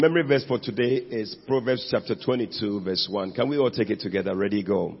Memory verse for today is Proverbs chapter 22 verse 1. Can we all take it together? Ready,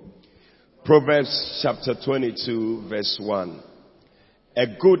 go. Proverbs chapter 22 verse 1. A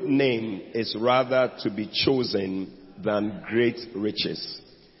good name is rather to be chosen than great riches,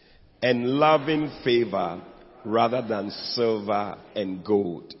 and loving favor rather than silver and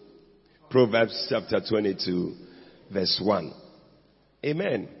gold. Proverbs chapter 22 verse 1.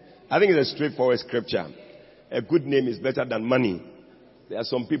 Amen. I think it's a straightforward scripture. A good name is better than money. There are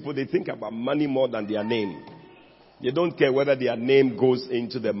some people, they think about money more than their name. They don't care whether their name goes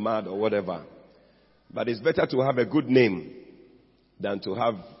into the mud or whatever. But it's better to have a good name than to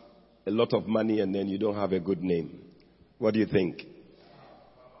have a lot of money and then you don't have a good name. What do you think?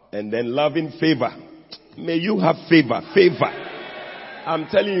 And then loving favor. May you have favor. Favor. I'm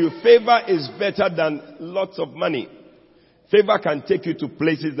telling you, favor is better than lots of money. Favor can take you to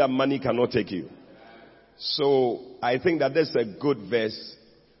places that money cannot take you. So I think that that's a good verse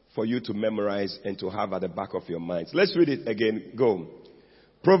for you to memorize and to have at the back of your minds. Let's read it again. Go.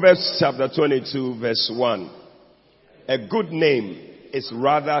 Proverbs chapter 22 verse 1. A good name is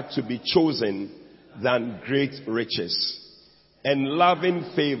rather to be chosen than great riches, and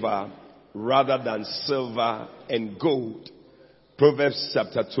loving favor rather than silver and gold. Proverbs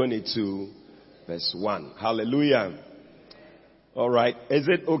chapter 22 verse 1. Hallelujah. All right. Is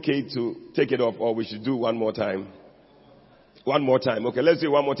it okay to take it off, or we should do one more time? One more time. Okay, let's do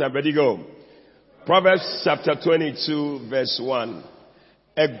it one more time. Ready, go. Proverbs chapter 22 verse 1.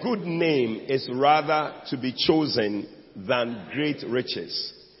 A good name is rather to be chosen than great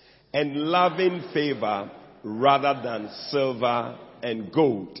riches, and loving favor rather than silver and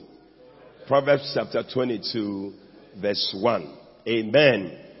gold. Proverbs chapter 22 verse 1.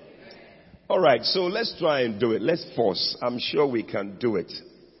 Amen. All right, so let's try and do it. Let's force. I'm sure we can do it.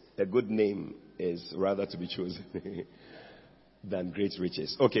 A good name is rather to be chosen than great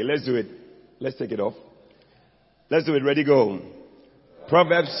riches. Okay, let's do it. Let's take it off. Let's do it. Ready, go.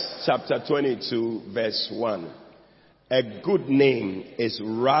 Proverbs chapter 22 verse 1. A good name is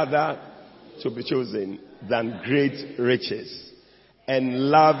rather to be chosen than great riches, and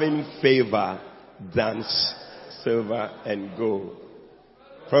loving favor than silver and gold.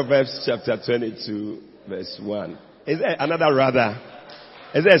 Proverbs chapter 22 verse 1. Is there another rather?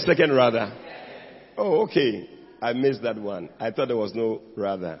 Is there a second rather? Oh, okay. I missed that one. I thought there was no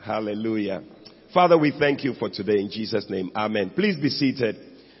rather. Hallelujah. Father, we thank you for today in Jesus' name. Amen. Please be seated.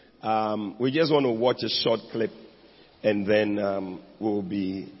 We just want to watch a short clip and then we'll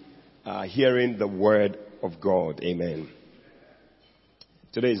be hearing the word of God. Amen.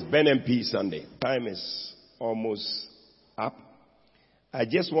 Today is Ben MP Sunday. Time is almost up. I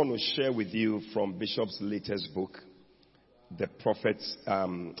just want to share with you from Bishop's latest book, The Prophets,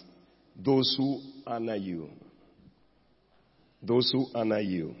 Those Who Honor You. Those Who Honor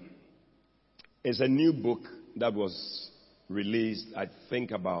You. It's a new book that was released, I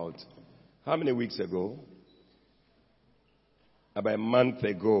think about, how many weeks ago? About a month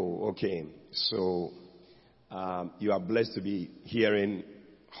ago. Okay. So, you are blessed to be hearing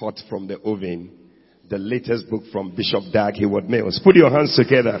hot from the oven the latest book from Bishop Dag Heward-Mills. Put your hands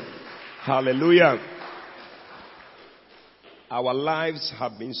together. Hallelujah. Our lives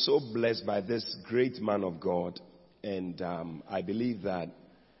have been so blessed by this great man of God. And I believe that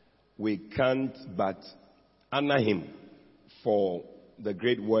we can't but honor him for the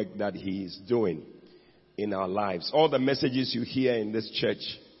great work that he is doing in our lives. All the messages you hear in this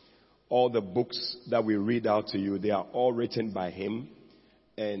church, all the books that we read out to you, they are all written by him.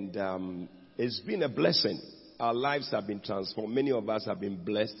 And it's been a blessing. Our lives have been transformed. Many of us have been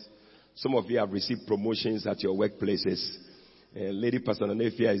blessed. Some of you have received promotions at your workplaces. Lady Pastor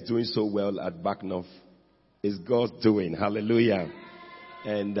Nanefia is doing so well at Backnorth. It's God's doing. Hallelujah.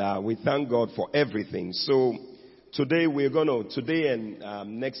 And we thank God for everything. So today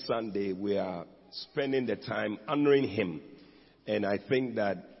and next Sunday, we are spending the time honoring him. And I think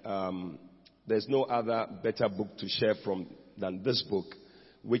that there's no other better book to share from than this book,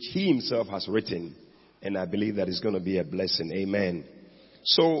 which he himself has written. And I believe that it's going to be a blessing. Amen.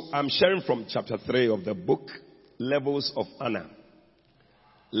 So I'm sharing from chapter 3 of the book, Levels of Honor.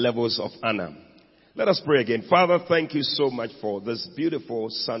 Levels of Honor. Let us pray again. Father, thank you so much for this beautiful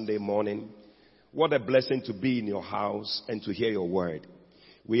Sunday morning. What a blessing to be in your house and to hear your word.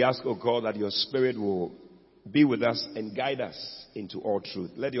 We ask, oh God, that your spirit will be with us and guide us into all truth.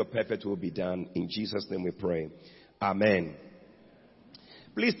 Let your perfect will be done. In Jesus' name we pray. Amen.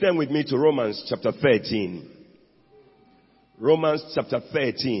 Please turn with me to Romans chapter 13. Romans chapter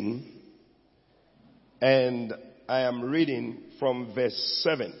 13. And I am reading from verse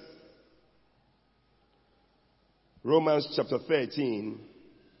 7. Romans chapter 13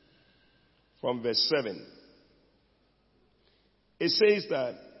 from verse 7. It says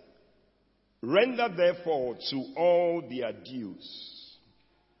that, render therefore to all their dues,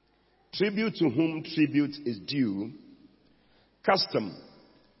 tribute to whom tribute is due, custom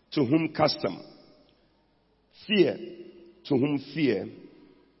to whom custom, fear to whom fear,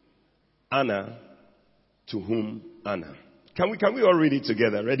 honor to whom honor. Can we all read it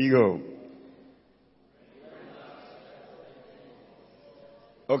together? Ready, go.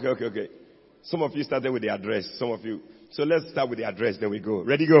 Okay. Some of you started with the address. So let's start with the address, then we go.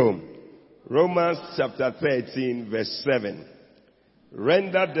 Ready, go. Romans chapter 13, verse 7.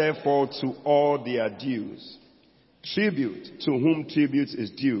 Render therefore to all their dues, tribute to whom tribute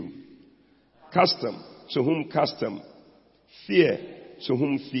is due, custom to whom custom, fear to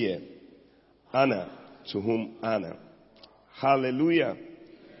whom fear, honor to whom honor. Hallelujah.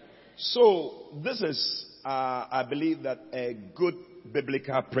 So this is, I believe, that a good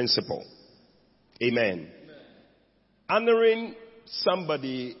biblical principle. Amen. Honoring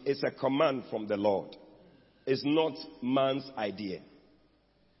somebody is a command from the Lord. It's not man's idea.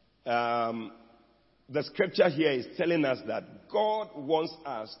 The scripture here is telling us that God wants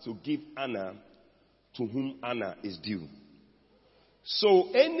us to give honor to whom honor is due.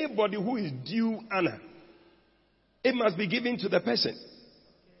 So anybody who is due honor, it must be given to the person.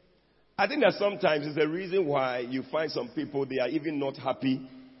 I think that sometimes it's the reason why you find some people, they are even not happy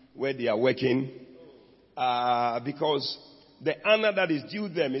where they are working, because the honor that is due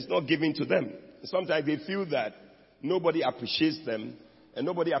them is not given to them. Sometimes they feel that nobody appreciates them and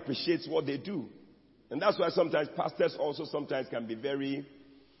nobody appreciates what they do. And that's why sometimes pastors also sometimes can be very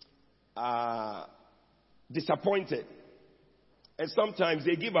disappointed. And sometimes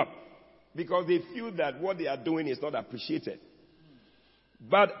they give up because they feel that what they are doing is not appreciated.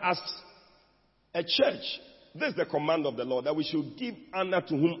 But as a church, this is the command of the Lord, that we should give honor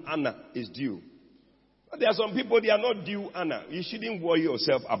to whom honor is due. But there are some people, they are not due honor. You shouldn't worry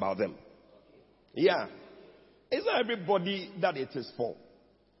yourself about them. Yeah. It's not everybody that it is for.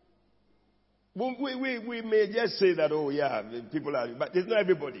 We may just say that, oh yeah, people are, but it's not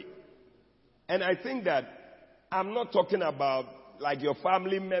everybody. And I think that I'm not talking about like your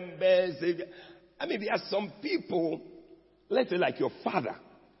family members. I mean, there are some people, let's say like your father.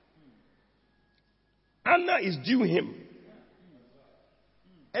 Honor is due him.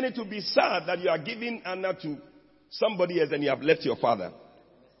 And it will be sad that you are giving honor to somebody else and you have left your father.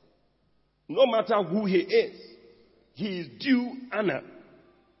 No matter who he is due honor.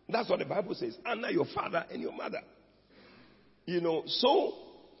 That's what the Bible says. Honor your father and your mother. You know, so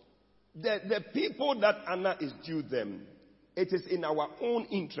the people that honor is due them, it is in our own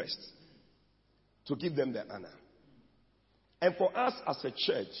interest to give them the honor. And for us as a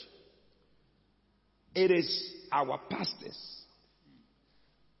church, it is our pastors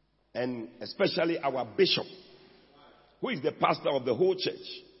and especially our bishop, who is the pastor of the whole church,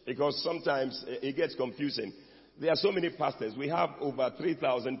 because sometimes it gets confusing. There are so many pastors. We have over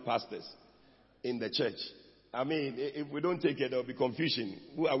 3,000 pastors in the church. I mean, if we don't take it, there will be confusion.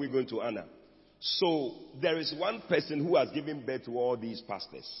 Who are we going to honor? So there is one person who has given birth to all these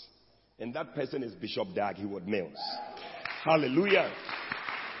pastors. And that person is Bishop Dag Heward-Mills. Hallelujah.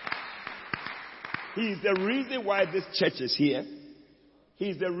 He is the reason why this church is here. He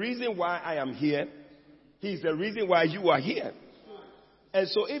is the reason why I am here. He is the reason why you are here. And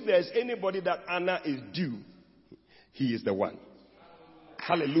so if there's anybody that honor is due, he is the one.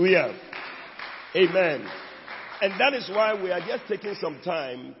 Hallelujah. Amen. And that is why we are just taking some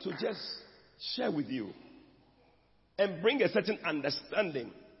time to just share with you and bring a certain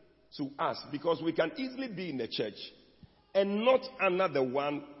understanding to us, because we can easily be in the church and not honor the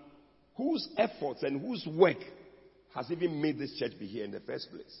one whose efforts and whose work has even made this church be here in the first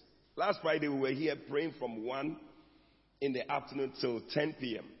place. Last Friday we were here praying from 1 in the afternoon till 10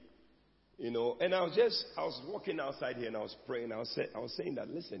 p.m. You know, and I was walking outside here and I was praying. I was saying that,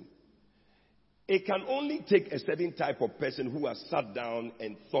 listen, it can only take a certain type of person who has sat down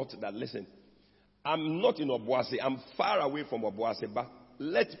and thought that, listen, I'm not in Obuasi, I'm far away from Obuasi, but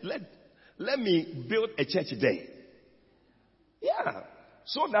let me build a church there. Yeah.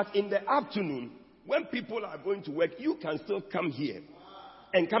 So that in the afternoon, when people are going to work, you can still come here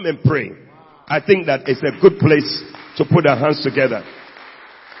and come and pray. I think that it's a good place to put our hands together.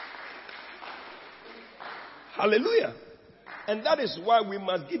 Hallelujah. And that is why we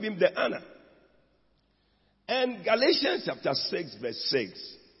must give him the honor. And Galatians chapter 6 verse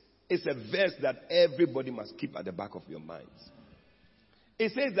 6 is a verse that everybody must keep at the back of your minds.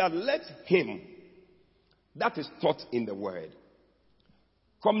 It says that let him that is taught in the word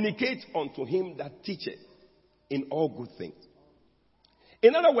communicate unto him that teacheth in all good things.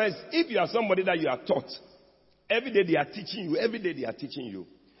 In other words, if you are somebody that you are taught, every day they are teaching you,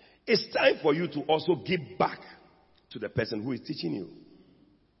 it's time for you to also give back to the person who is teaching you.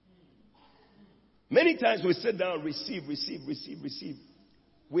 Many times we sit down, receive.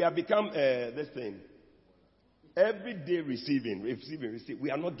 We have become this thing. Every day receiving. We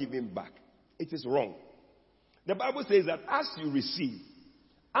are not giving back. It is wrong. The Bible says that as you receive,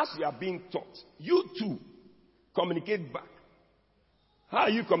 as you are being taught, you too communicate back. How are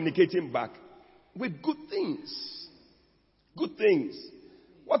you communicating back? With good things. Good things.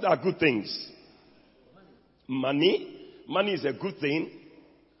 What are good things? Money. Money is a good thing.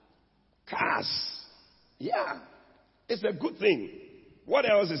 Cars. Yeah. It's a good thing. What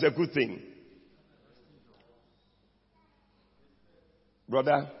else is a good thing?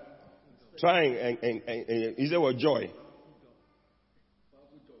 Brother, try and is there a joy?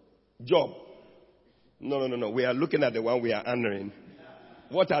 Job. No. We are looking at the one we are honoring.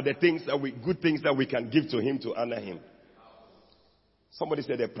 What are the things good things that we can give to him to honor him? Somebody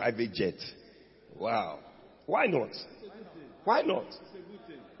said a private jet. Wow. Why not? Why not?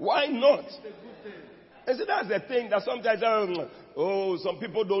 Why not? And so that's the thing that sometimes, some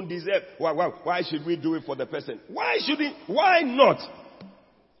people don't deserve. Why should we do it for the person? Why shouldn't? Why not?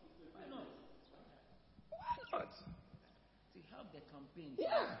 Why not? To help the campaign.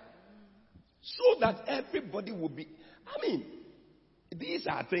 Yeah. So that everybody will be. These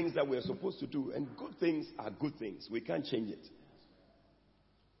are things that we're supposed to do, and good things are good things. We can't change it.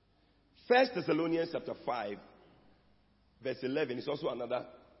 1 Thessalonians chapter 5, verse 11 is also another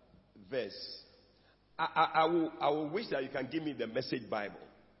verse. I will wish that you can give me the Message Bible.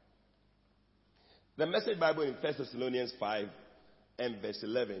 The Message Bible in 1 Thessalonians 5 and verse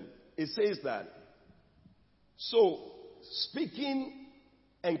 11. It says that, so speaking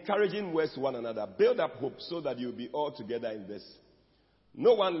encouraging words to one another, build up hope so that you'll be all together in this.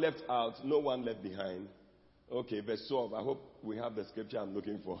 No one left out, no one left behind. Okay, verse 12. I hope we have the scripture I'm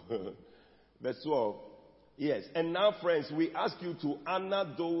looking for. Verse 12. Yes. And now, friends, we ask you to honor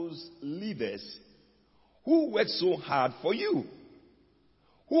those leaders who work so hard for you,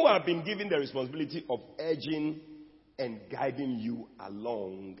 who have been given the responsibility of urging and guiding you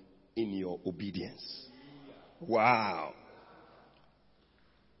along in your obedience. Wow.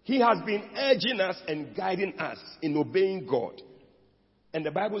 He has been urging us and guiding us in obeying God. And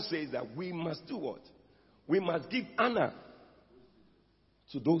the Bible says that we must do what? We must give honor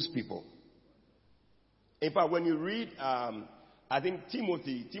to those people. In fact, when you read, I think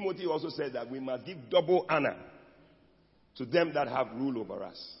Timothy also said that we must give double honor to them that have rule over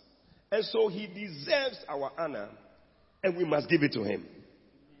us. And so he deserves our honor, and we must give it to him.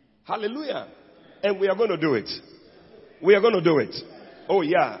 Hallelujah. And we are going to do it. We are going to do it. Oh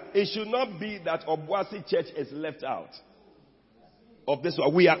yeah. It should not be that Obuasi Church is left out of this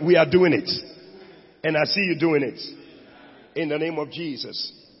one. We are doing it. And I see you doing it. In the name of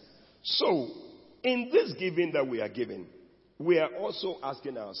Jesus. So, in this giving that we are giving, we are also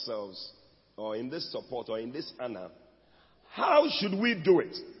asking ourselves, or in this support, or in this honor, how should we do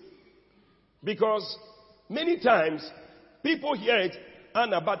it? Because many times, people hear it,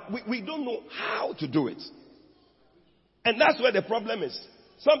 honor, but we don't know how to do it. And that's where the problem is.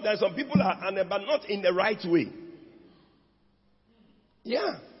 Sometimes some people are honored, but not in the right way.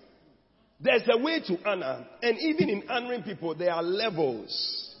 Yeah. There's a way to honor, and even in honoring people, there are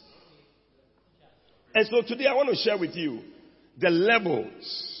levels. And so today I want to share with you the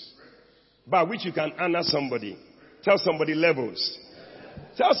levels by which you can honor somebody. Tell somebody levels.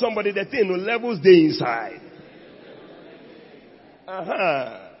 Tell somebody the thing, the levels they inside.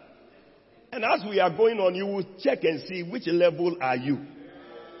 And as we are going on, you will check and see which level are you.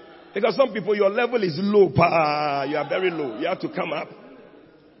 Because some people, your level is low. You are very low. You have to come up.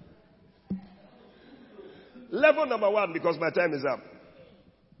 Level number 1, because my time is up.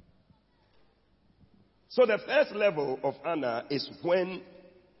 So the first level of honor is when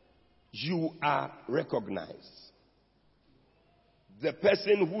you are recognized. The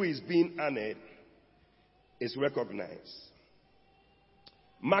person who is being honored is recognized.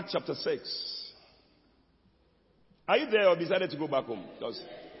 Mark chapter 6. Are you there or decided to go back home? Because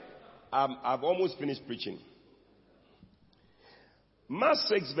I've almost finished preaching. Mark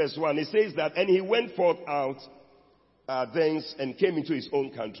 6 verse 1, it says that, and he went forth out thence and came into his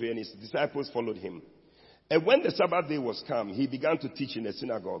own country, and his disciples followed him. And when the Sabbath day was come, he began to teach in the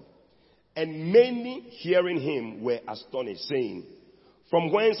synagogue. And many hearing him were astonished, saying,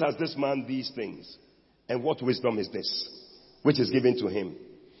 from whence has this man these things? And what wisdom is this, which is given to him?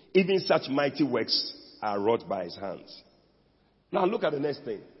 Even such mighty works are wrought by his hands. Now look at the next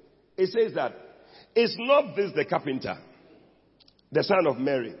thing. It says that, is not this the carpenter? the son of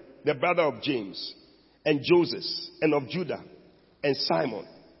Mary, the brother of James, and Joseph, and of Judah, and Simon?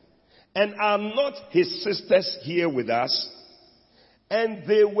 And are not his sisters here with us? And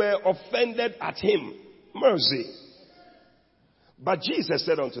they were offended at him. Mercy. But Jesus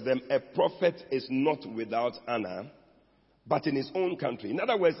said unto them, a prophet is not without honor, but in his own country. In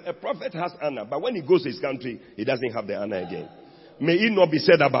other words, a prophet has honor, but when he goes to his country, he doesn't have the honor again. May it not be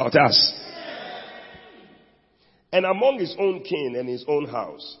said about us. And among his own kin and his own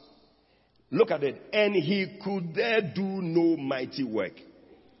house. Look at it. And he could there do no mighty work,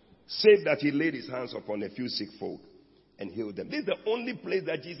 save that he laid his hands upon a few sick folk and healed them. This is the only place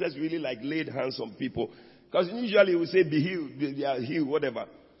that Jesus really laid hands on people. Because usually he would say, be healed, they are healed, whatever.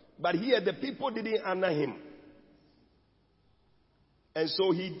 But here the people didn't honor him. And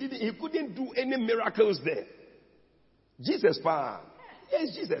so he couldn't do any miracles there. Jesus power.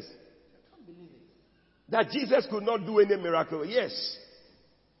 Yes, Jesus. That Jesus could not do any miracle. Yes.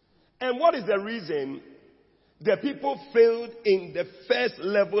 And what is the reason? The people failed in the first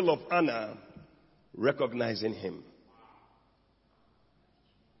level of honor, recognizing him.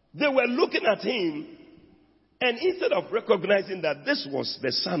 They were looking at him, and instead of recognizing that this was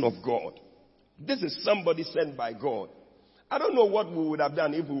the Son of God, this is somebody sent by God. I don't know what we would have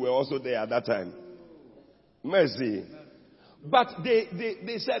done if we were also there at that time. Mercy. But they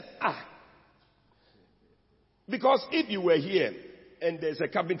said, because if you were here and there's a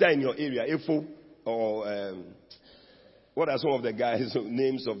carpenter in your area, Efo, or what are some of the guys'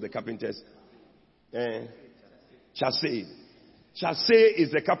 names of the carpenters? Chasse. Chasse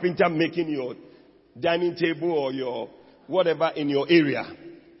is the carpenter making your dining table or your whatever in your area.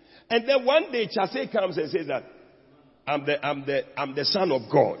 And then one day Chasse comes and says that I'm the Son of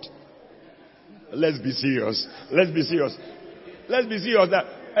God. Let's be serious. Let's be serious. Let's be serious.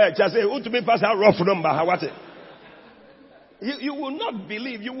 That Chasse, who to me pass a rough number? How what? You will not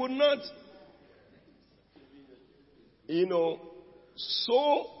believe. You will not. You know.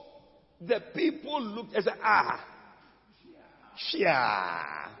 So the people looked and said,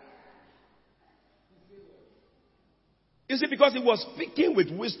 Shia. You see, because he was speaking with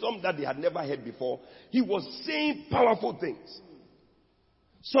wisdom that they had never heard before, he was saying powerful things.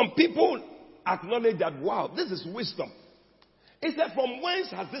 Some people acknowledge that, wow, this is wisdom. He said, from whence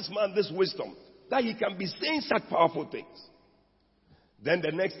has this man this wisdom that he can be saying such powerful things? Then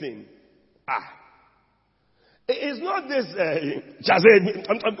the next thing, it's not this,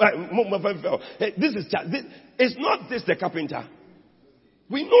 it's not this the carpenter.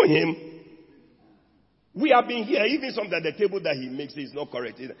 We know him. We have been here, even some that the table that he makes is not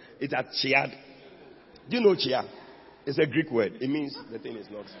correct. It's a chiad. Do you know chia? It's a Greek word. It means the thing is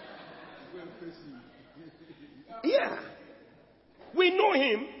not. Yeah. We know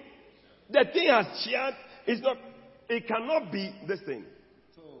him. The thing has chiad. It's not, it cannot be this thing.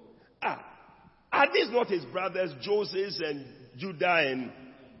 Are these not his brothers, Joseph and Judah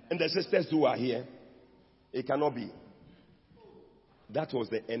and the sisters who are here? It cannot be. That was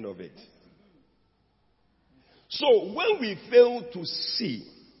the end of it. So when we fail to see,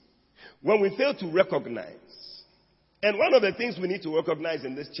 when we fail to recognize, and one of the things we need to recognize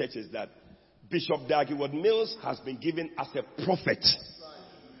in this church is that Bishop Dag Heward-Mills has been given as a prophet.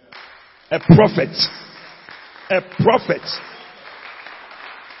 A prophet. A prophet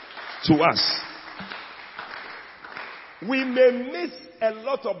to us. We may miss a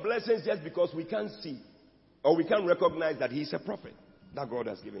lot of blessings just because we can't see or we can't recognize that he's a prophet that God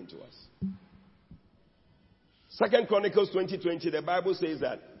has given to us. 2 Chronicles 20:20, the Bible says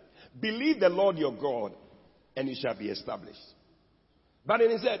that, believe the Lord your God and you shall be established. But then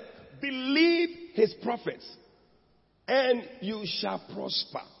he said, believe his prophets and you shall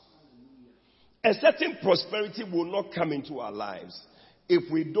prosper. A certain prosperity will not come into our lives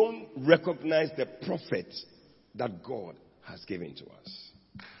if we don't recognize the prophet that God has given to us.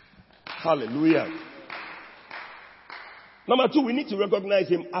 Hallelujah. Number 2, we need to recognize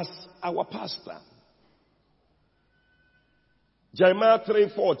him as our pastor. Jeremiah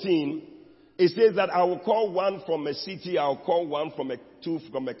 3:14, it says that I will call one from a city, I will call one from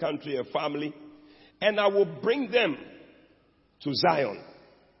a country, a family, and I will bring them to Zion.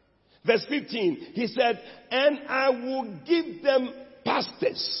 Verse 15, he said, and I will give them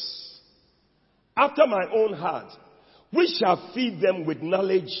pastors after my own heart, which shall feed them with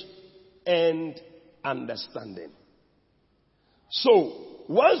knowledge and understanding. So,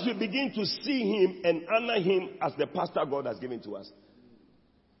 once we begin to see him and honor him as the pastor God has given to us,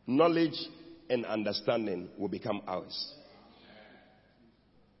 knowledge and understanding will become ours.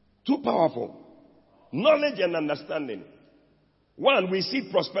 Too powerful. Knowledge and understanding. 1, we see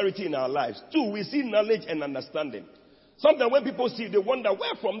prosperity in our lives. 2, we see knowledge and understanding. Sometimes when people see, they wonder,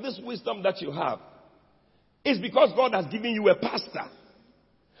 where from this wisdom that you have? It's because God has given you a pastor.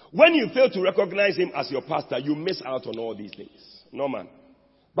 When you fail to recognize him as your pastor, you miss out on all these things. No, man.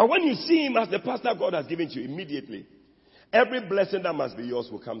 But when you see him as the pastor God has given to you, immediately, every blessing that must be yours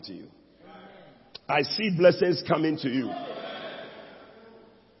will come to you. I see blessings coming to you.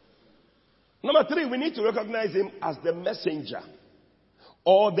 Number 3, we need to recognize him as the messenger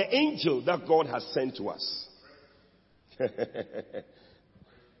or the angel that God has sent to us. Do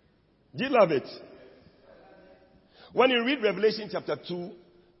you love it? When you read Revelation chapter 2,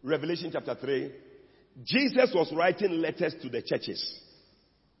 Revelation chapter 3, Jesus was writing letters to the churches.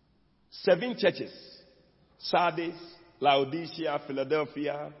 7 churches. Sardis, Laodicea,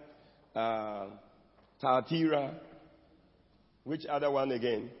 Philadelphia, Thyatira. Which other one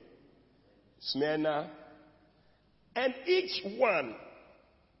again? Smyrna. And each one,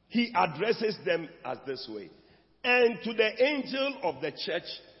 he addresses them as this way. And to the angel of the church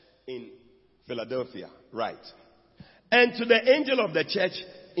in Philadelphia, right. And to the angel of the church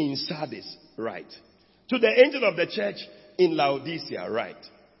in Sardis, right. To the angel of the church in Laodicea, right.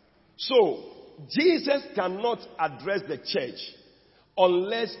 So, Jesus cannot address the church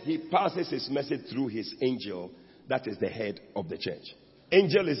unless he passes his message through his angel, that is the head of the church.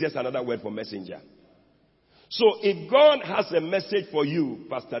 Angel is just another word for messenger. So, if God has a message for you,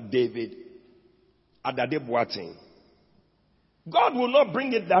 Pastor David Adade Boateng, God will not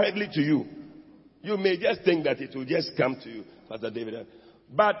bring it directly to you. You may just think that it will just come to you, Pastor David.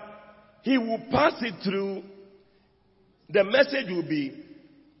 But he will pass it through. The message will be,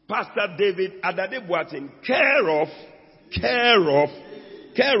 Pastor David Adade Boateng, care of.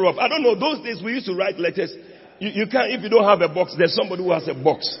 I don't know, those days we used to write letters. You can't, if you don't have a box, there's somebody who has a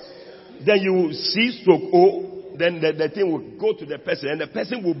box. Then you will C/O, then the thing will go to the person, and the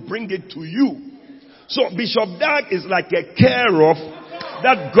person will bring it to you. So Bishop Dag is like a care of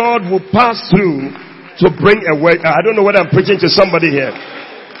that God will pass through to bring a word. I don't know whether I'm preaching to somebody here.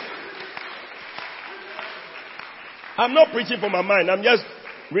 I'm not preaching from my mind. I'm just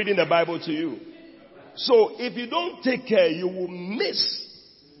reading the Bible to you. So if you don't take care, you will miss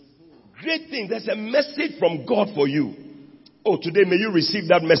great things. There's a message from God for you. Oh, today may you receive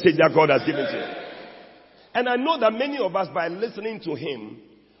that message that God has given to you. And I know that many of us, by listening to him,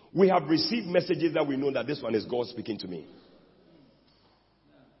 we have received messages that we know that this one is God speaking to me.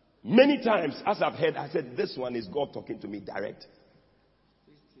 Many times, as I've heard, I said, this one is God talking to me direct.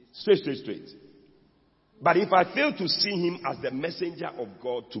 Straight. But if I fail to see him as the messenger of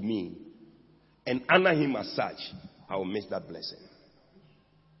God to me and honor him as such, I will miss that blessing.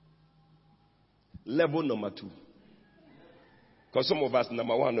 Level number 2. Because some of us,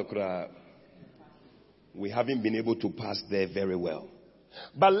 number 1, we haven't been able to pass there very well.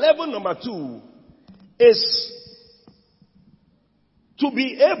 But level number 2 is to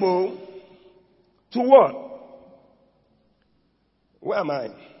be able to what? Where am I?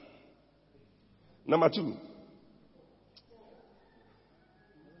 Number 2.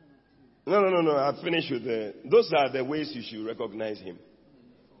 No. I've finished with those are the ways you should recognize him.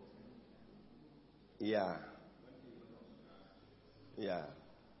 Yeah.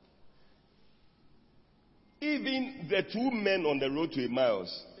 Even the 2 men on the road to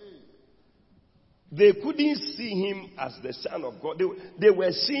Emmaus, they couldn't see him as the Son of God. They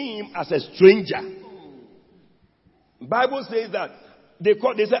were seeing him as a stranger. Bible says that they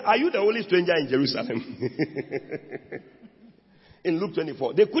said, are you the only stranger in Jerusalem? In Luke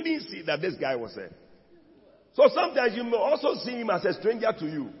 24. They couldn't see that this guy was there. So sometimes you may also see him as a stranger to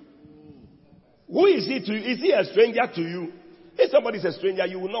you. Who is he to you? Is he a stranger to you? If somebody is a stranger,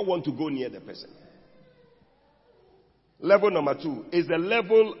 you will not want to go near the person. Level number 2 is the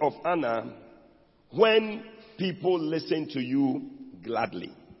level of honor when people listen to you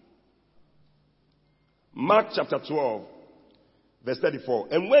gladly. Mark chapter 12, verse 34.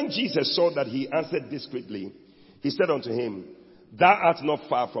 And when Jesus saw that he answered discreetly, he said unto him, thou art not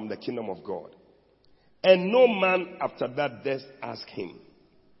far from the kingdom of God. And no man after that durst ask him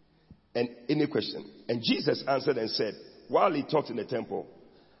and any question. And Jesus answered and said, while he taught in the temple,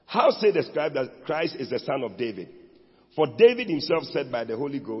 how say the scribe that Christ is the son of David? For David himself said by the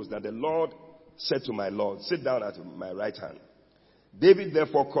Holy Ghost that the Lord said to my Lord, sit down at my right hand. David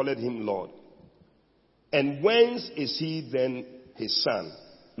therefore called him Lord. And whence is he then his son?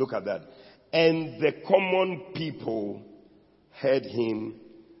 Look at that. And the common people heard him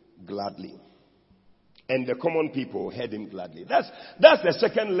gladly. And the common people heard him gladly. That's the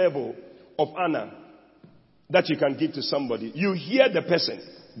second level of honor that you can give to somebody. You hear the person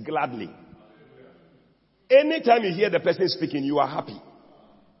gladly. Anytime you hear the person speaking, you are happy.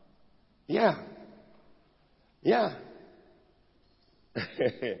 Yeah.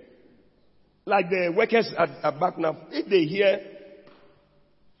 Like the workers at Backnap, if they hear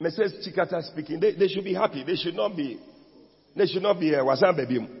Mrs. Chikata speaking, they should be happy. They should not be Wasan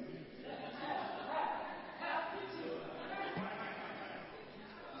baby.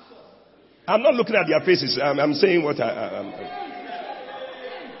 I'm not looking at their faces. I'm saying what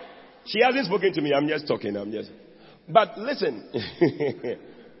she hasn't spoken to me. I'm just talking. But listen.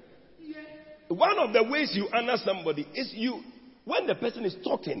 One of the ways you honor somebody is when the person is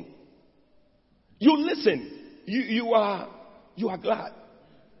talking, you listen. You are glad.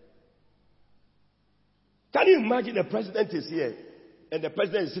 Can you imagine the president is here and the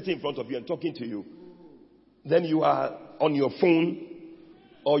president is sitting in front of you and talking to you? Then you are on your phone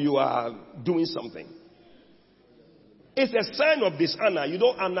or you are doing something. It's a sign of dishonor. You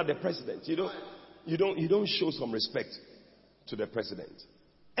don't honor the president. You don't show some respect to the president.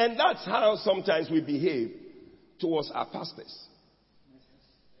 And that's how sometimes we behave towards our pastors.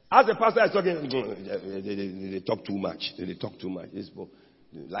 As the pastor is talking, they talk too much. They talk too much. They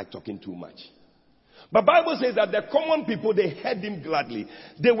like talking too much. But Bible says that the common people, they heard him gladly.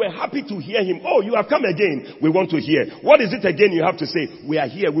 They were happy to hear him. Oh, you have come again. We want to hear. What is it again you have to say? We are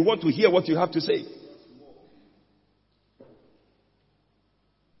here. We want to hear what you have to say.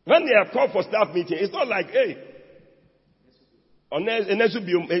 When they are called for staff meeting, it's not like, hey,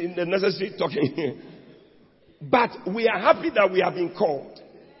 unnecessary talking. But we are happy that we have been called.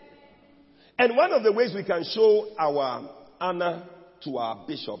 And one of the ways we can show our honor to our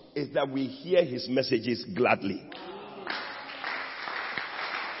bishop is that we hear his messages gladly.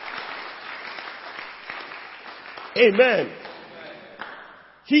 Amen.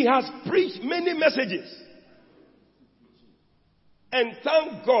 He has preached many messages. And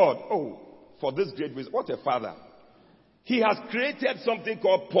thank God, for this great wisdom. What a father. He has created something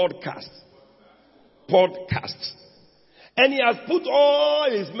called podcasts. And he has put all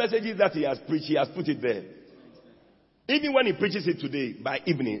his messages that he has preached, he has put it there. Even when he preaches it today, by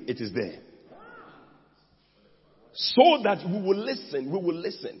evening, it is there. So that we will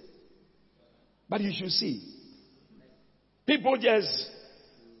listen. But you should see. People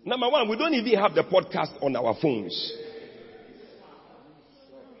number one, we don't even have the podcast on our phones.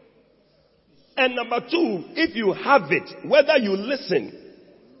 And number two, if you have it, whether you listen,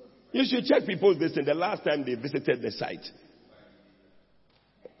 you should check people's listen the last time they visited the site.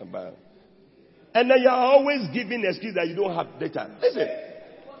 And then you are always giving excuse that you don't have data. Listen,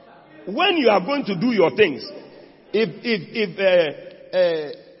 when you are going to do your things, if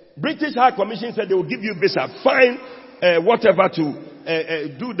British High Commission said they will give you visa, fine, whatever to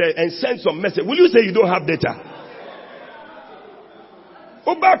do and send some message, will you say you don't have data?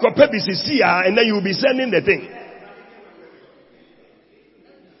 Go back or PBCC and then you will be sending the thing.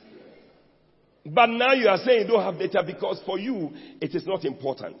 But now you are saying you don't have data because for you it is not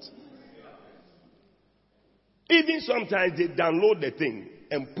important. Even sometimes they download the thing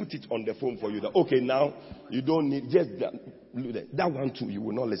and put it on the phone for you. That, okay, now you don't need just that one too. You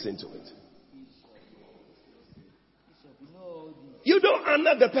will not listen to it. You don't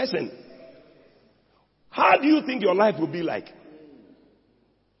honor the person. How do you think your life will be like?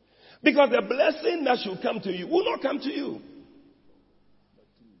 Because the blessing that should come to you will not come to you.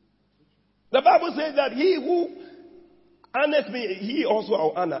 The Bible says that he who honors me, he also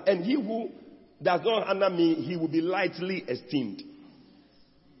will honor. And he who does not honor me, he will be lightly esteemed.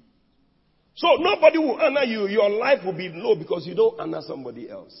 So nobody will honor you. Your life will be low because you don't honor somebody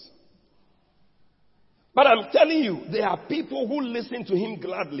else. But I'm telling you, there are people who listen to him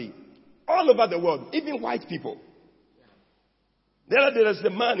gladly. All over the world, even white people. There is a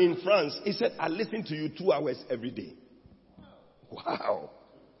man in France. He said, I listen to you 2 hours every day. Wow.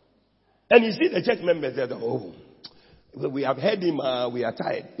 And you see the church members there, we have heard him, we are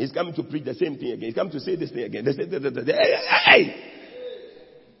tired. He's coming to preach the same thing again. He's coming to say this thing again. They say, hey!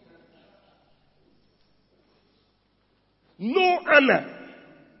 No honor.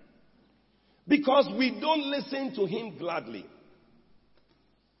 Because we don't listen to him gladly.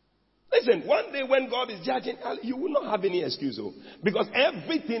 Listen, one day when God is judging, you will not have any excuse. Because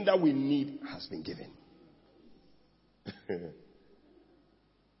everything that we need has been given.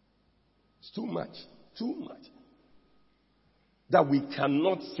 It's too much. That we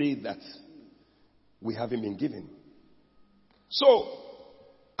cannot say that we haven't been given. So,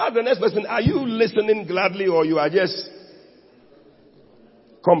 as the next person, are you listening gladly or you are just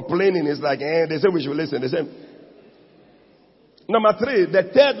complaining? It's like, they say we should listen. They say. Number 3, the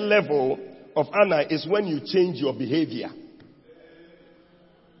third level of honor is when you change your behavior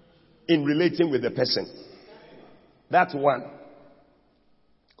in relating with the person. That's one.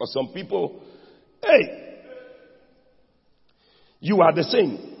 Because some people, You are the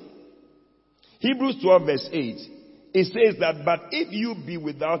same. Hebrews 12 verse 8. It says that, but if you be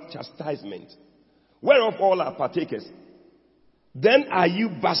without chastisement, whereof all are partakers, then are you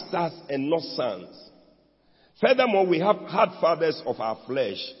bastards and not sons. Furthermore, we have had fathers of our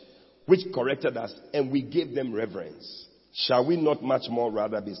flesh, which corrected us, and we gave them reverence. Shall we not much more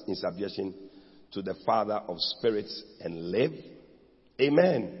rather be in subjection to the Father of spirits and live?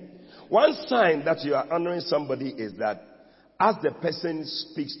 Amen. One sign that you are honoring somebody is that as the person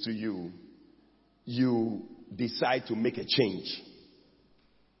speaks to you, you decide to make a change.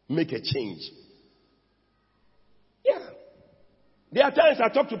 Make a change. Yeah. There are times I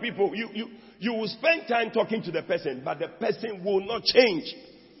talk to people, you will spend time talking to the person, but the person will not change.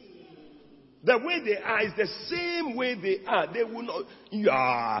 The way they are is the same way they are. They will not,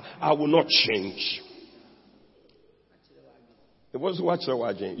 I will not change. It was watch the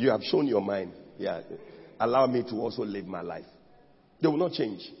watching. You have shown your mind. Yeah. Allow me to also live my life. They will not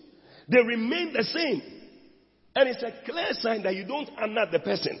change. They remain the same. And it's a clear sign that you don't honor the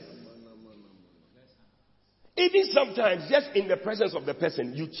person. Even sometimes, just in the presence of the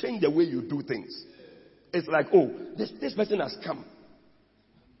person, you change the way you do things. It's like, oh, this person has come.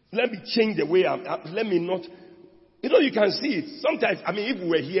 Let me change the way let me not. You can see it. Sometimes, if we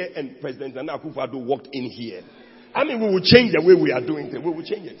were here and President Nana Akufo-Addo walked in here, we will change the way we are doing things. We will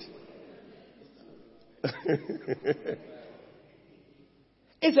change it.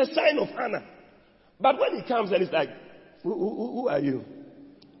 It's a sign of honor. But when he comes and it's like, who are you?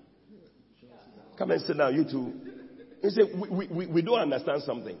 Come and sit down, you two. He said, we don't understand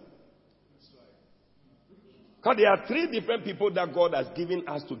something. Because there are three different people that God has given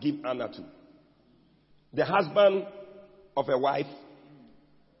us to give honor to. The husband of a wife,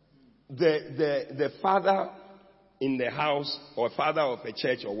 the father in the house, or father of a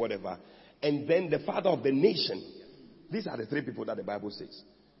church or whatever, and then the father of the nation. These are the three people that the Bible says.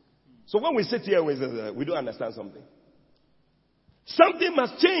 So when we sit here, we don't understand something. Something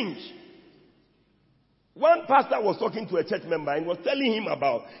must change. One pastor was talking to a church member and was telling him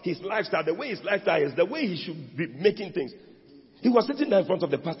about his lifestyle, the way his lifestyle is, the way he should be making things. He was sitting there in front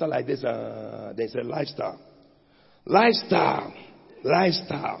of the pastor like this. They said, lifestyle.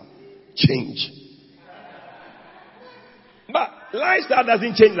 Change. But lifestyle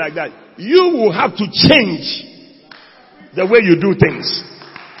doesn't change like that. You will have to change the way you do things.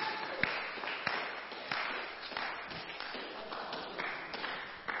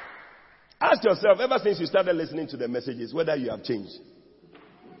 Ask yourself, ever since you started listening to the messages, whether you have changed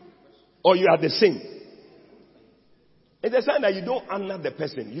or you are the same. It's a sign that you don't honor the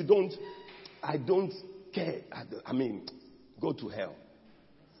person. I don't care. Go to hell.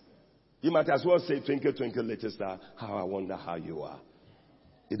 You might as well say, twinkle, twinkle, little star, how I wonder how you are.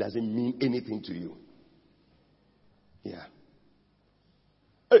 It doesn't mean anything to you. Yeah.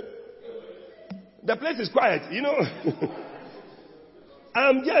 Hey, the place is quiet,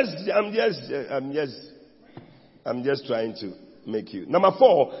 I'm just trying to make you. Number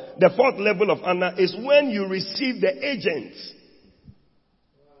 4, the fourth level of honor is when you receive the agents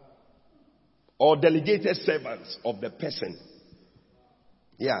or delegated servants of the person.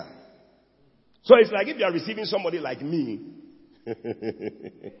 Yeah. So it's like if you are receiving somebody like me,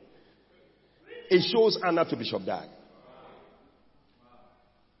 it shows honor to Bishop Dag.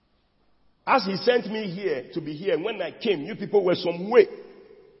 As he sent me here to be here, when I came, you people were some way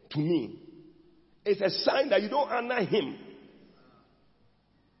to me. It's a sign that you don't honor him.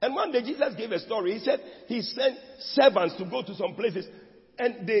 And one day Jesus gave a story. He said he sent servants to go to some places.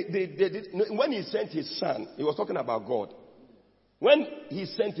 And when he sent his son, he was talking about God. When he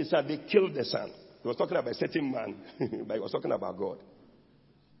sent his son, they killed the son. He was talking about a certain man, but he was talking about God.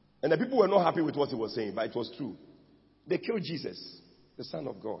 And the people were not happy with what he was saying, but it was true. They killed Jesus, the Son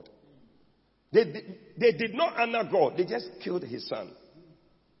of God. They did not honor God. They just killed his son.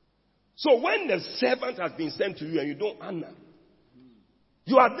 So when the servant has been sent to you and you don't honor,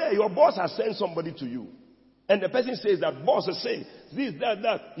 you are there. Your boss has sent somebody to you. And the person says that boss is saying this,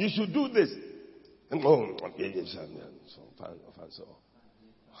 that. You should do this. And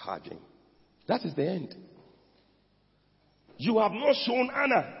that is the end. You have not shown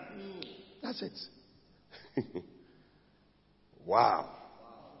honor. That's it. Wow.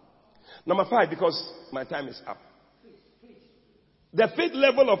 Number 5, because my time is up. The 5th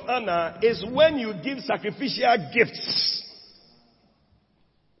level of honor is when you give sacrificial gifts.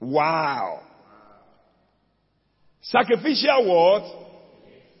 Wow. Sacrificial what?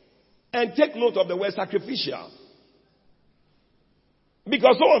 And take note of the word sacrificial.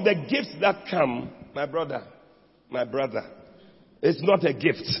 Because some of the gifts that come, my brother, it's not a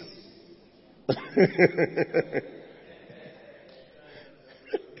gift.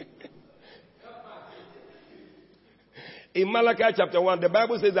 In Malachi chapter 1, the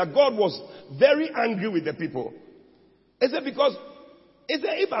Bible says that God was very angry with the people. He said, because, he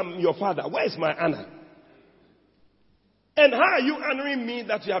said, if I'm your father, where is my honor? And how are you honoring me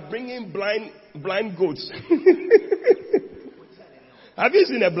that you are bringing blind goats? Have you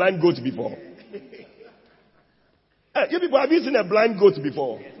seen a blind goat before? You people, have you seen a blind goat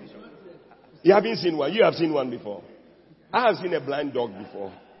before? You haven't seen one. You have seen one before. I have seen a blind dog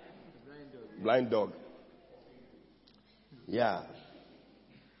before. Blind dog. Yeah.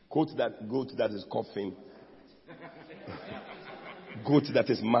 Goat that is coughing. Goat that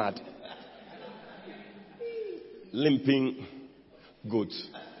is mad. Limping goat.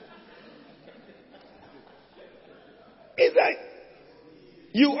 It's like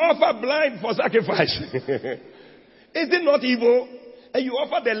you offer blind for sacrifice. Is it not evil? And you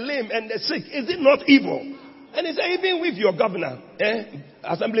offer the lame and the sick. Is it not evil? And he said, even with your governor,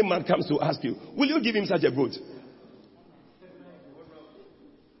 assemblyman comes to ask you, will you give him such a goat?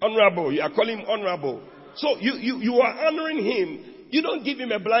 Honorable. You are calling him honorable. So you are honoring him. You don't give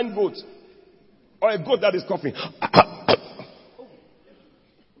him a blind goat or a goat that is coughing.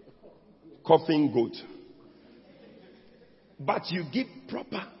 Coughing goat. But you give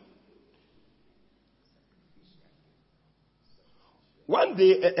proper. One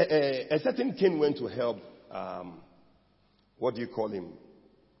day, a certain king went to help, what do you call him?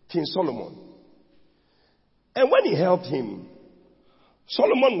 King Solomon. And when he helped him,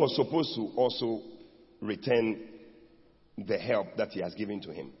 Solomon was supposed to also return the help that he has given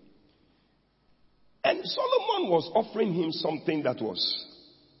to him. And Solomon was offering him something that was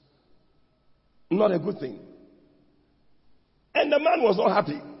not a good thing. And the man was not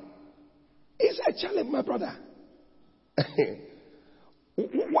happy. He said, "Challenge my brother.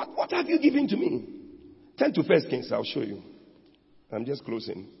 What have you given to me?" Turn to 1 Kings, I'll show you. I'm just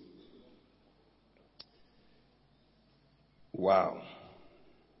closing. Wow.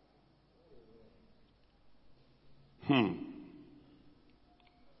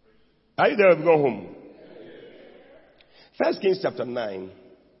 Are you there? Have gone home? 1 Kings chapter 9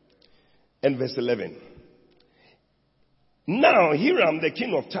 and verse 11. Now Hiram, the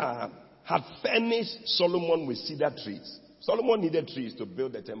king of Tyre, had furnished Solomon with cedar trees. Solomon needed trees to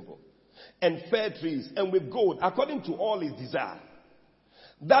build the temple. And fir trees, and with gold, according to all his desire.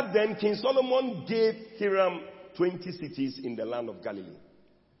 That then King Solomon gave Hiram 20 cities in the land of Galilee.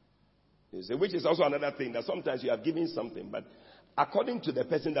 You see, which is also another thing, that sometimes you have given something, but according to the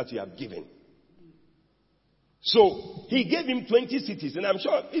person that you have given. So, he gave him 20 cities, and I'm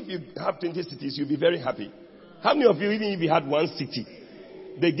sure if you have 20 cities, you'll be very happy. How many of you, even if you had one city,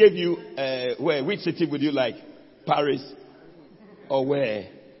 they gave you, where? Which city would you like? Paris? Or where?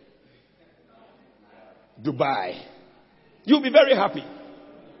 Dubai. You'll be very happy.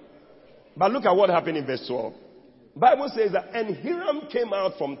 But look at what happened in verse 12. Bible says that, and Hiram came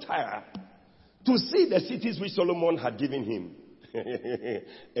out from Tyre to see the cities which Solomon had given him.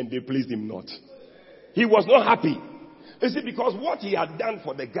 And they pleased him not. He was not happy. You see, because what he had done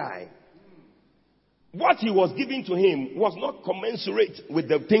for the guy, what he was giving to him was not commensurate with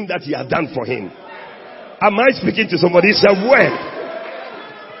the thing that he had done for him. Am I speaking to somebody? It's a word.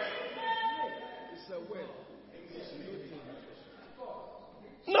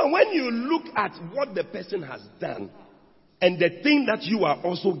 Now, when you look at what the person has done and the thing that you are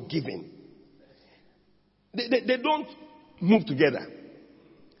also giving, they don't move together.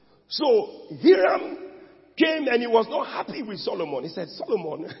 So Hiram came and he was not happy with Solomon. He said,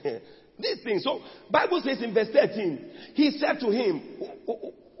 Solomon, this thing. So Bible says in verse 13, he said to him,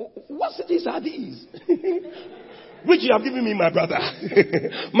 what cities are these? Which you have given me, my brother.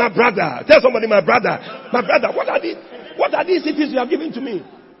 My brother. Tell somebody, my brother. My brother, what are these cities you have given to me?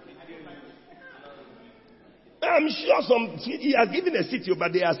 I'm sure he has given a city,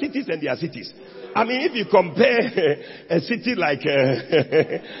 but there are cities and there are cities. I mean, if you compare a city like,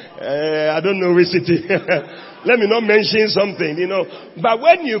 I don't know which city. Let me not mention something, But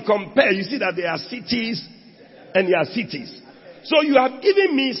when you compare, you see that there are cities and there are cities. So you have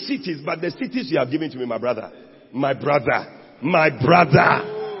given me cities, but the cities you have given to me, my brother. My brother. My brother.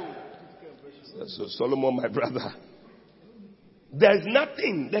 So Solomon, my brother. There's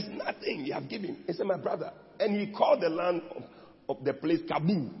nothing you have given. He said, my brother. And he called the land of the place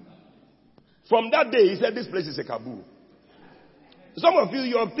Kabul. From that day, he said, this place is a Kabul. Some of you,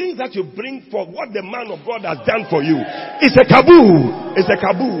 your things that you bring for what the man of God has done for you, it's a Kabul. It's a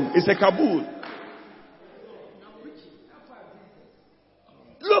Kabul. It's a Kabul.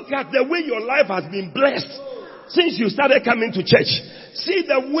 Look at the way your life has been blessed. Since you started coming to church, see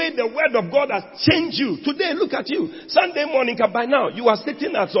the way the word of God has changed you. Today, look at you. Sunday morning, by now, you are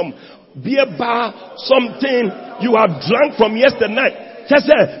sitting at some beer bar, something you have drunk from yesterday night. Just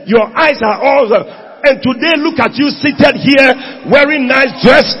say, your eyes are all, and today look at you seated here, wearing nice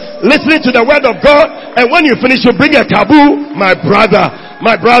dress, listening to the word of God, and when you finish, you bring a kabu. My brother,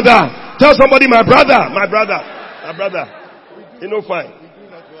 tell somebody, my brother. You know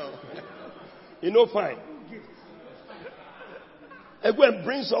fine. And go and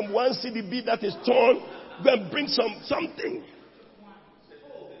bring some 1 CDB that is torn. Go and bring something.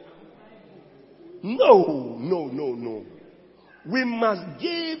 No. We must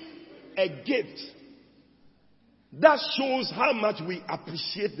give a gift that shows how much we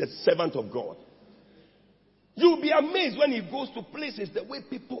appreciate the servant of God. You'll be amazed when he goes to places the way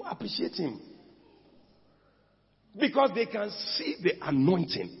people appreciate him. Because they can see the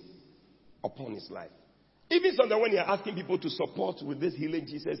anointing upon his life. Even sometimes when you're asking people to support with this Healing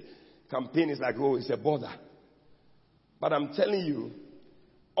Jesus campaign, it's like, oh, it's a bother. But I'm telling you,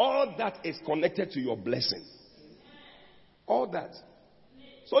 all that is connected to your blessing. All that.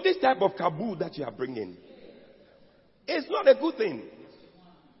 So this type of kabu that you are bringing, it's not a good thing.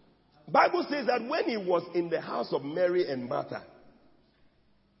 Bible says that when he was in the house of Mary and Martha,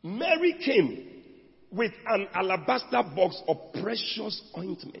 Mary came with an alabaster box of precious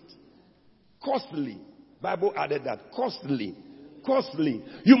ointment. Costly. Bible added that. Costly.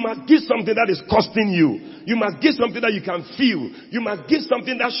 You must give something that is costing you. You must give something that you can feel. You must give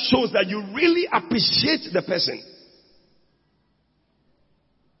something that shows that you really appreciate the person.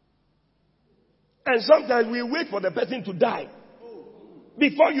 And sometimes we wait for the person to die.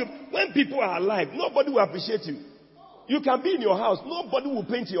 When people are alive, nobody will appreciate you. You can be in your house. Nobody will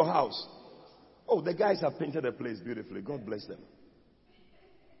paint your house. Oh, the guys have painted the place beautifully. God bless them.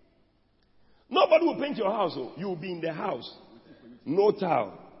 Nobody will paint your house. Oh. You will be in the house. No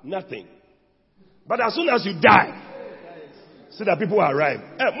towel. Nothing. But as soon as you die, see that people arrive.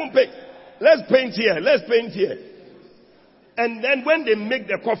 Let's paint here. And then when they make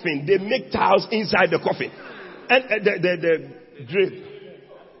the coffin, they make towels inside the coffin. And the drape.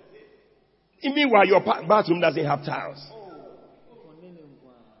 Meanwhile, your bathroom doesn't have towels.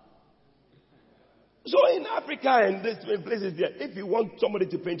 So in Africa and these places there, if you want somebody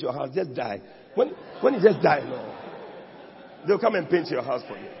to paint your house, just die. When you just die, no. They'll come and paint your house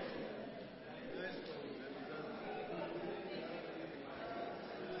for you.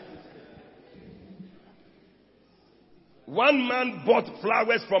 One man bought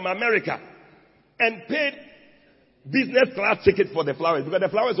flowers from America and paid business class ticket for the flowers because the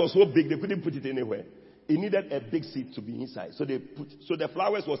flowers were so big they couldn't put it anywhere. It needed a big seat to be inside. So the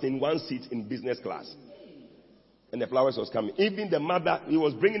flowers was in one seat in business class. And the flowers was coming. Even the mother, he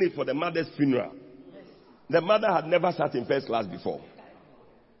was bringing it for the mother's funeral. The mother had never sat in first class before.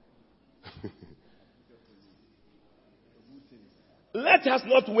 Let us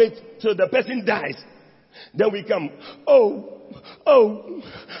not wait till the person dies. Then we come, oh.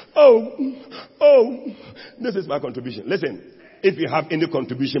 This is my contribution. Listen, if you have any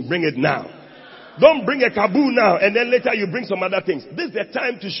contribution, bring it now. Don't bring a kabu now and then later you bring some other things. This is the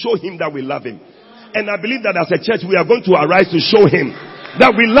time to show him that we love him. And I believe that as a church we are going to arise to show him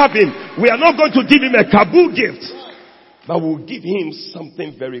that we love him. We are not going to give him a kabu gift, but we'll give him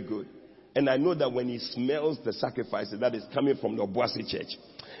something very good. And I know that when he smells the sacrifices that is coming from the Obuasi church,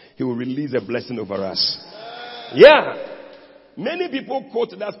 he will release a blessing over us. Yeah. Many people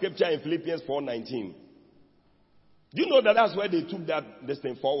quote that scripture in Philippians 4:19. Do you know that that's where they took this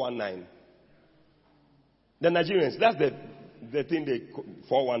thing 419? The Nigerians, that's the thing they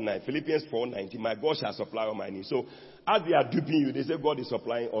 419. Philippians 4:19. My God shall supply all my needs. So as they are duping you, they say God is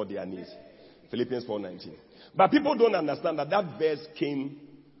supplying all their needs. Philippians 4:19. But people don't understand that verse came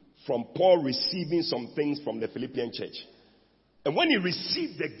from Paul receiving some things from the Philippian church. And when he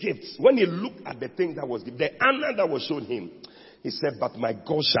received the gifts, when he looked at the thing that was given, the honor that was shown him, he said, but my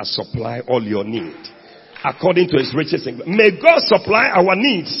God shall supply all your need according to his riches. May God supply our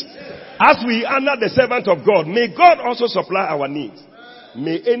needs. As we honor the servant of God, may God also supply our needs.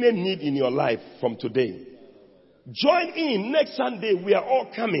 May any need in your life from today. Join in next Sunday. We are all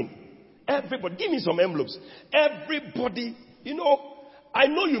coming. Everybody, give me some envelopes. Everybody, I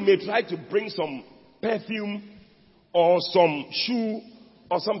know you may try to bring some perfume or some shoe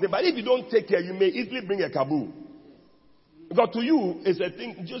or something, but if you don't take care, you may easily bring a kabu. Because to you, it's a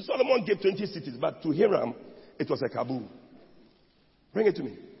thing. Solomon gave 20 cities, but to Hiram, it was a kabu. Bring it to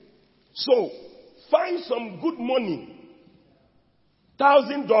me. So, find some good money.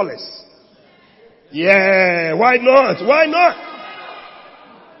 $1,000. Yeah, why not?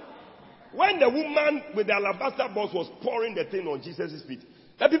 when the woman with the alabaster box was pouring the thing on Jesus' feet,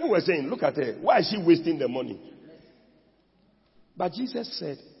 the people were saying, look at her. Why is she wasting the money? But Jesus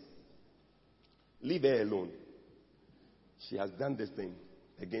said, leave her alone. She has done this thing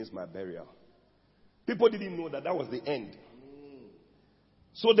against my burial. People didn't know that was the end.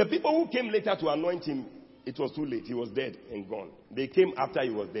 So the people who came later to anoint him, it was too late. He was dead and gone. They came after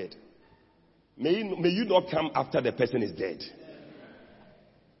he was dead. May you not come after the person is dead.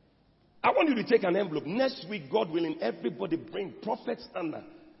 I want you to take an envelope. Next week, God willing, everybody bring prophet's honor.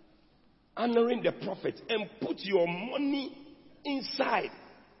 Honoring the prophet. And put your money inside.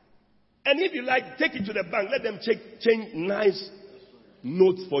 And if you like, take it to the bank. Let them change nice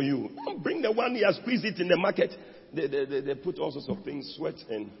notes for you. Don't bring the one here, squeeze it in the market. They put all sorts of things, sweat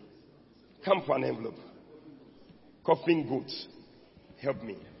and come for an envelope. Coughing goods. Help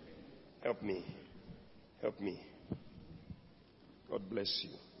me. Help me. Help me. God bless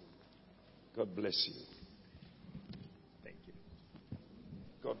you. God bless you. Thank you.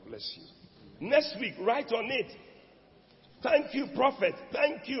 God bless you. Next week, write on it. Thank you, prophet.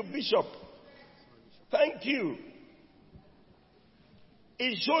 Thank you, bishop. Thank you.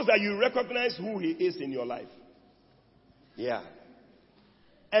 It shows that you recognize who he is in your life. Yeah.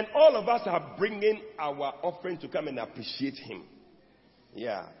 And all of us are bringing our offering to come and appreciate him.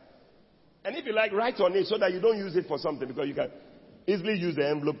 Yeah. And if you like, write on it so that you don't use it for something, because you can easily use the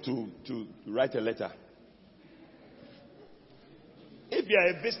envelope to write a letter. If you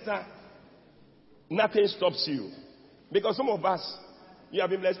are a visitor, nothing stops you. Because some of us, you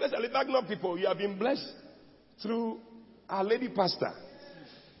have been blessed, especially Bagnor people, you have been blessed through Our Lady Pastor.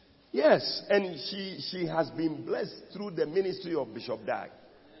 Yes, and she has been blessed through the ministry of Bishop Dag.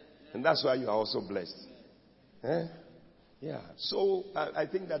 And that's why you are also blessed. Eh? Yeah, so I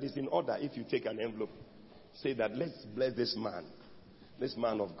think that is in order if you take an envelope. Say that, let's bless this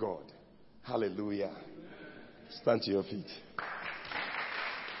man of God. Hallelujah. Stand to your feet.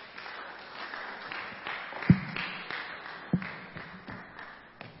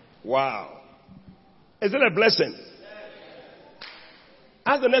 Wow. Is it a blessing?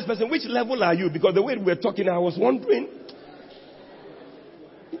 Ask the next person, which level are you? Because the way we were talking, I was wondering.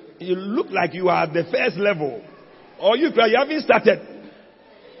 You look like you are at the first level. Or you haven't started.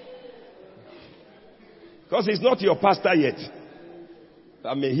 Because he's not your pastor yet.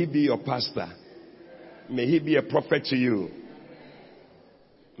 But may he be your pastor. May he be a prophet to you.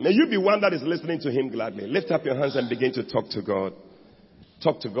 May you be one that is listening to him gladly. Lift up your hands and begin to talk to God.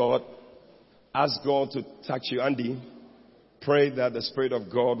 Talk to God. Ask God to touch you. Andy, pray that the Spirit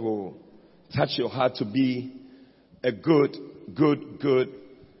of God will touch your heart to be a good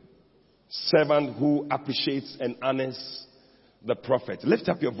servant who appreciates and honors the prophet. Lift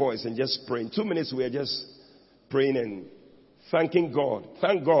up your voice and just pray. In 2 minutes we are just praying and thanking God.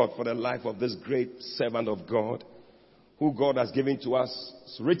 Thank God for the life of this great servant of God who God has given to us.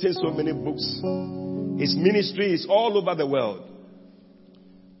 He's written so many books. His ministry is all over the world.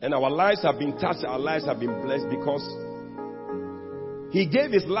 And our lives have been touched. Our lives have been blessed because he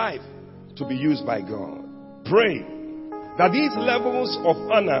gave his life to be used by God. Pray that these levels of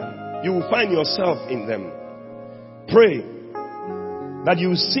honor, you will find yourself in them. Pray that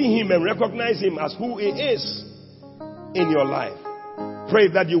you see him and recognize him as who he is in your life. Pray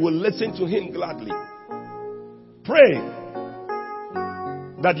that you will listen to him gladly. Pray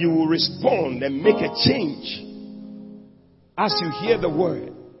that you will respond and make a change as you hear the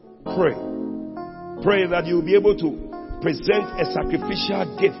word. Pray. Pray that you will be able to present a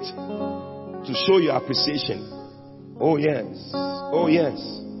sacrificial gift to show your appreciation. Oh yes. Oh yes.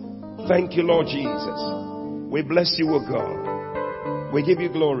 Thank you, Lord Jesus. We bless you, O God. We give you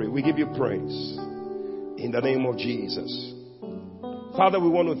glory. We give you praise. In the name of Jesus. Father, we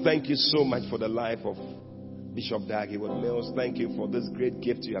want to thank you so much for the life of Bishop Dag Heward-Mills. Thank you for this great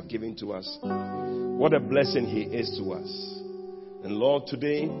gift you have given to us. What a blessing he is to us. And Lord,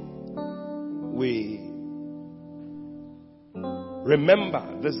 today we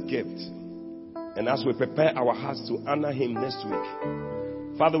remember this gift. And as we prepare our hearts to honor him next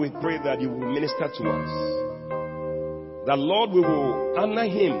week, Father, we pray that you will minister to us. That, Lord, we will honor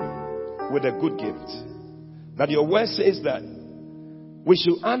him with a good gift. That your word says that we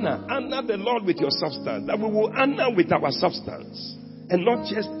should honor the Lord with your substance. That we will honor with our substance. And not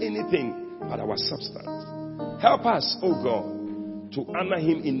just anything, but our substance. Help us, oh God, to honor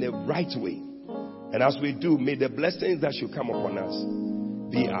him in the right way. And as we do, may the blessings that should come upon us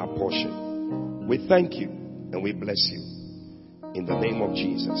be our portion. We thank you and we bless you. In the name of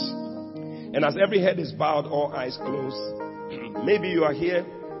Jesus. And as every head is bowed, all eyes closed, maybe you are here.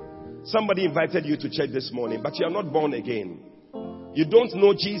 Somebody invited you to church this morning, but you are not born again. You don't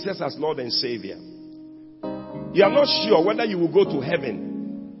know Jesus as Lord and Savior. You are not sure whether you will go to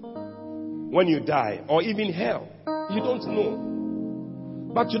heaven when you die or even hell. You don't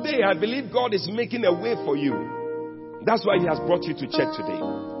know. But today I believe God is making a way for you. That's why He has brought you to church today.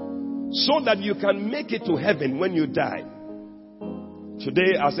 So that you can make it to heaven when you die.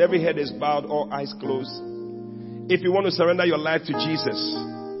 Today, as every head is bowed, all eyes closed, if you want to surrender your life to Jesus,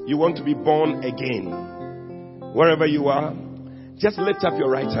 you want to be born again, wherever you are, just lift up your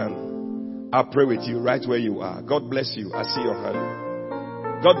right hand. I'll pray with you right where you are. God bless you. I see your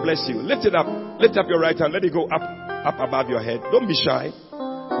hand. God bless you. Lift it up. Lift up your right hand. Let it go up above your head. Don't be shy.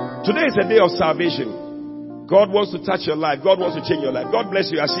 Today is a day of salvation. God wants to touch your life. God wants to change your life. God bless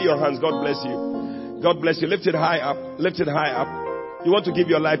you. I see your hands. God bless you. God bless you. Lift it high up. Lift it high up. You want to give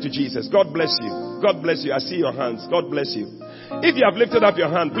your life to Jesus. God bless you. God bless you. I see your hands. God bless you. If you have lifted up your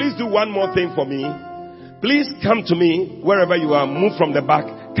hand, please do one more thing for me. Please come to me wherever you are. Move from the back.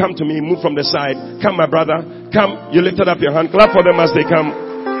 Come to me. Move from the side. Come, my brother. Come. You lifted up your hand. Clap for them as they come.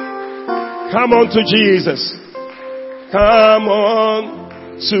 Come on to Jesus. Come on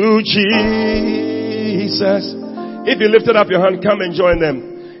to Jesus. If you lifted up your hand, come and join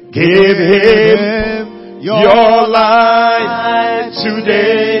them. Give Him your life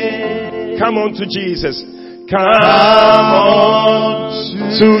today. Come on to Jesus. Come on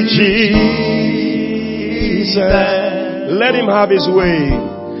to Jesus. Let Him have His way.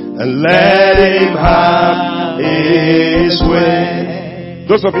 And let Him have His way.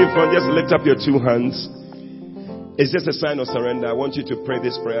 Those of you in front, just lift up your two hands. It's just a sign of surrender. I want you to pray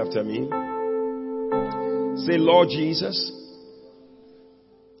this prayer after me. Say, Lord Jesus.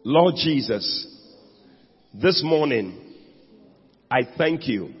 Lord Jesus. This morning, I thank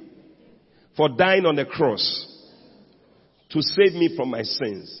you for dying on the cross to save me from my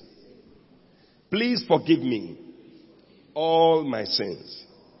sins. Please forgive me all my sins.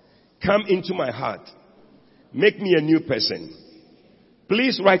 Come into my heart. Make me a new person.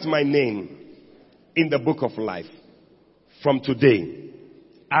 Please write my name in the book of life. From today,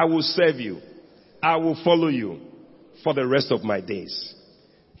 I will serve you. I will follow you for the rest of my days.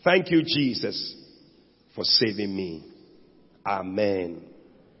 Thank you, Jesus, for saving me. Amen.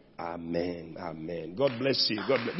 Amen. Amen. God bless you. God bless.